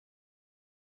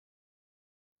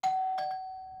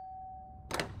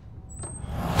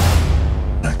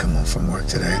from work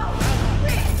today.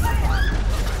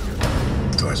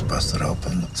 Door's busted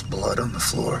open. There's blood on the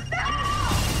floor.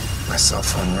 My cell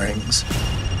phone rings.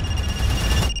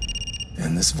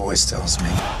 And this voice tells me,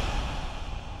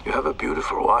 you have a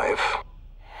beautiful wife.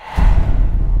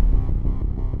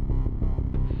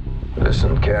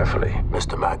 Listen carefully,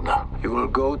 Mr. Magna. You will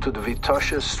go to the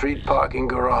Vitosha street parking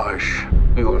garage.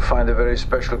 You will find a very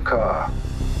special car.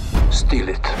 Steal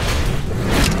it.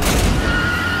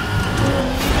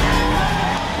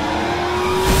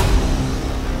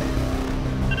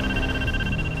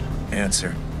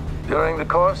 Answer. During the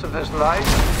course of this night,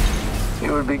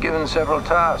 you will be given several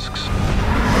tasks.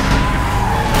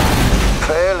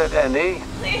 Fail at any.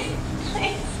 Please,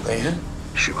 please. Lena?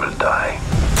 She will die.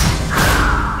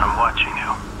 I'm watching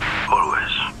you.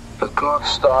 Always. The clock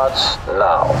starts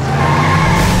now.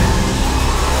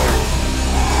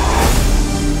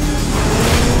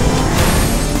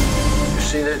 You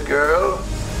see that girl?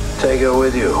 Take her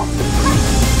with you.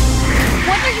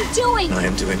 What are you doing? I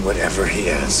am doing whatever he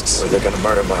asks, or they're gonna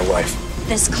murder my wife.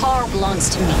 This car belongs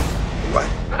to me. What?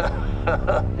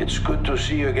 It's good to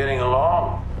see you getting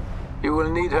along. You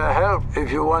will need her help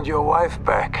if you want your wife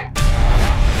back.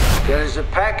 There is a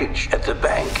package at the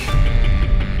bank.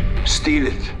 Steal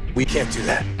it. We can't do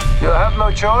that. You have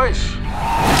no choice.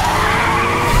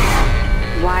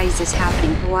 Why is this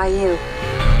happening? Why you?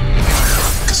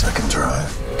 Because I can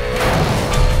drive.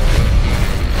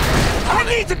 I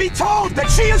need to be told that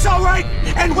she is all right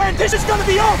and when this is gonna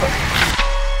be over.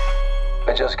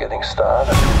 We're just getting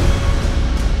started.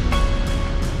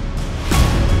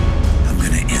 I'm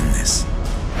gonna end this.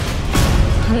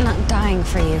 I'm not dying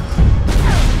for you.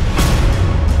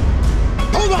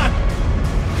 Hold on!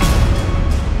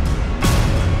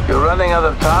 You're running out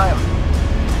of time.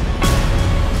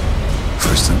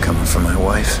 First I'm coming for my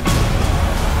wife.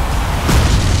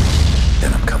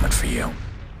 Then I'm coming for you.